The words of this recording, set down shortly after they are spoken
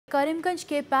करीमगंज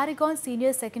के Paragon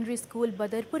senior secondary school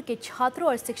Badarpur के छात्रों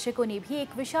और शिक्षकों ने भी एक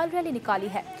विशाल रैली निकाली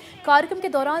है। कार्यक्रम के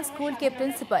दौरान स्कूल के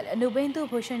प्रिंसिपल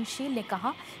𝐍𝐨𝐫𝐭𝐡𝐞𝐚𝐬𝐭 ने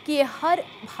कहा कि ये हर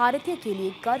भारतीय के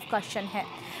लिए गर्व का क्षण है।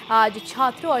 आज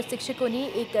छात्रों और शिक्षकों ने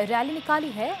एक रैली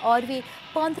निकाली है और वे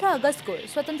 15 अगस्त को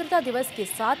स्वतंत्रता दिवस के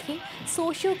साथ ही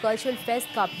सोशियो कल्चरल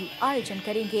फेस्ट का भी आयोजन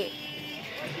करेंगे।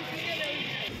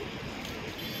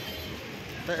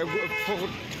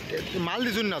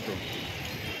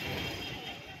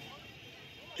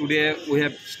 Today we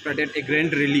have started a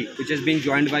grand rally which has been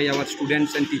joined by our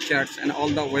students and teachers and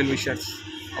all the well-wishers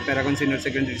of Paragon Senior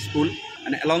Secondary School.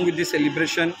 And along with this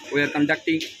celebration, we are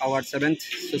conducting our 7th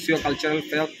socio-cultural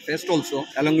fest also.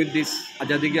 Along with this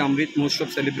Azadi Ka Amrit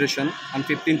Mahotsav celebration on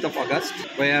 15th of August,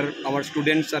 where our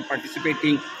students are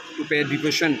participating to pay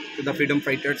devotion to the freedom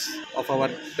fighters of our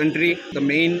country. The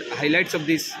main highlights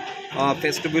of this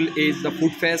festival is the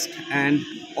food fest and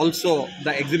also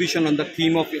the exhibition on the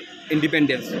theme of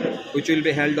independence, which will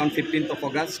be held on 15th of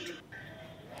August.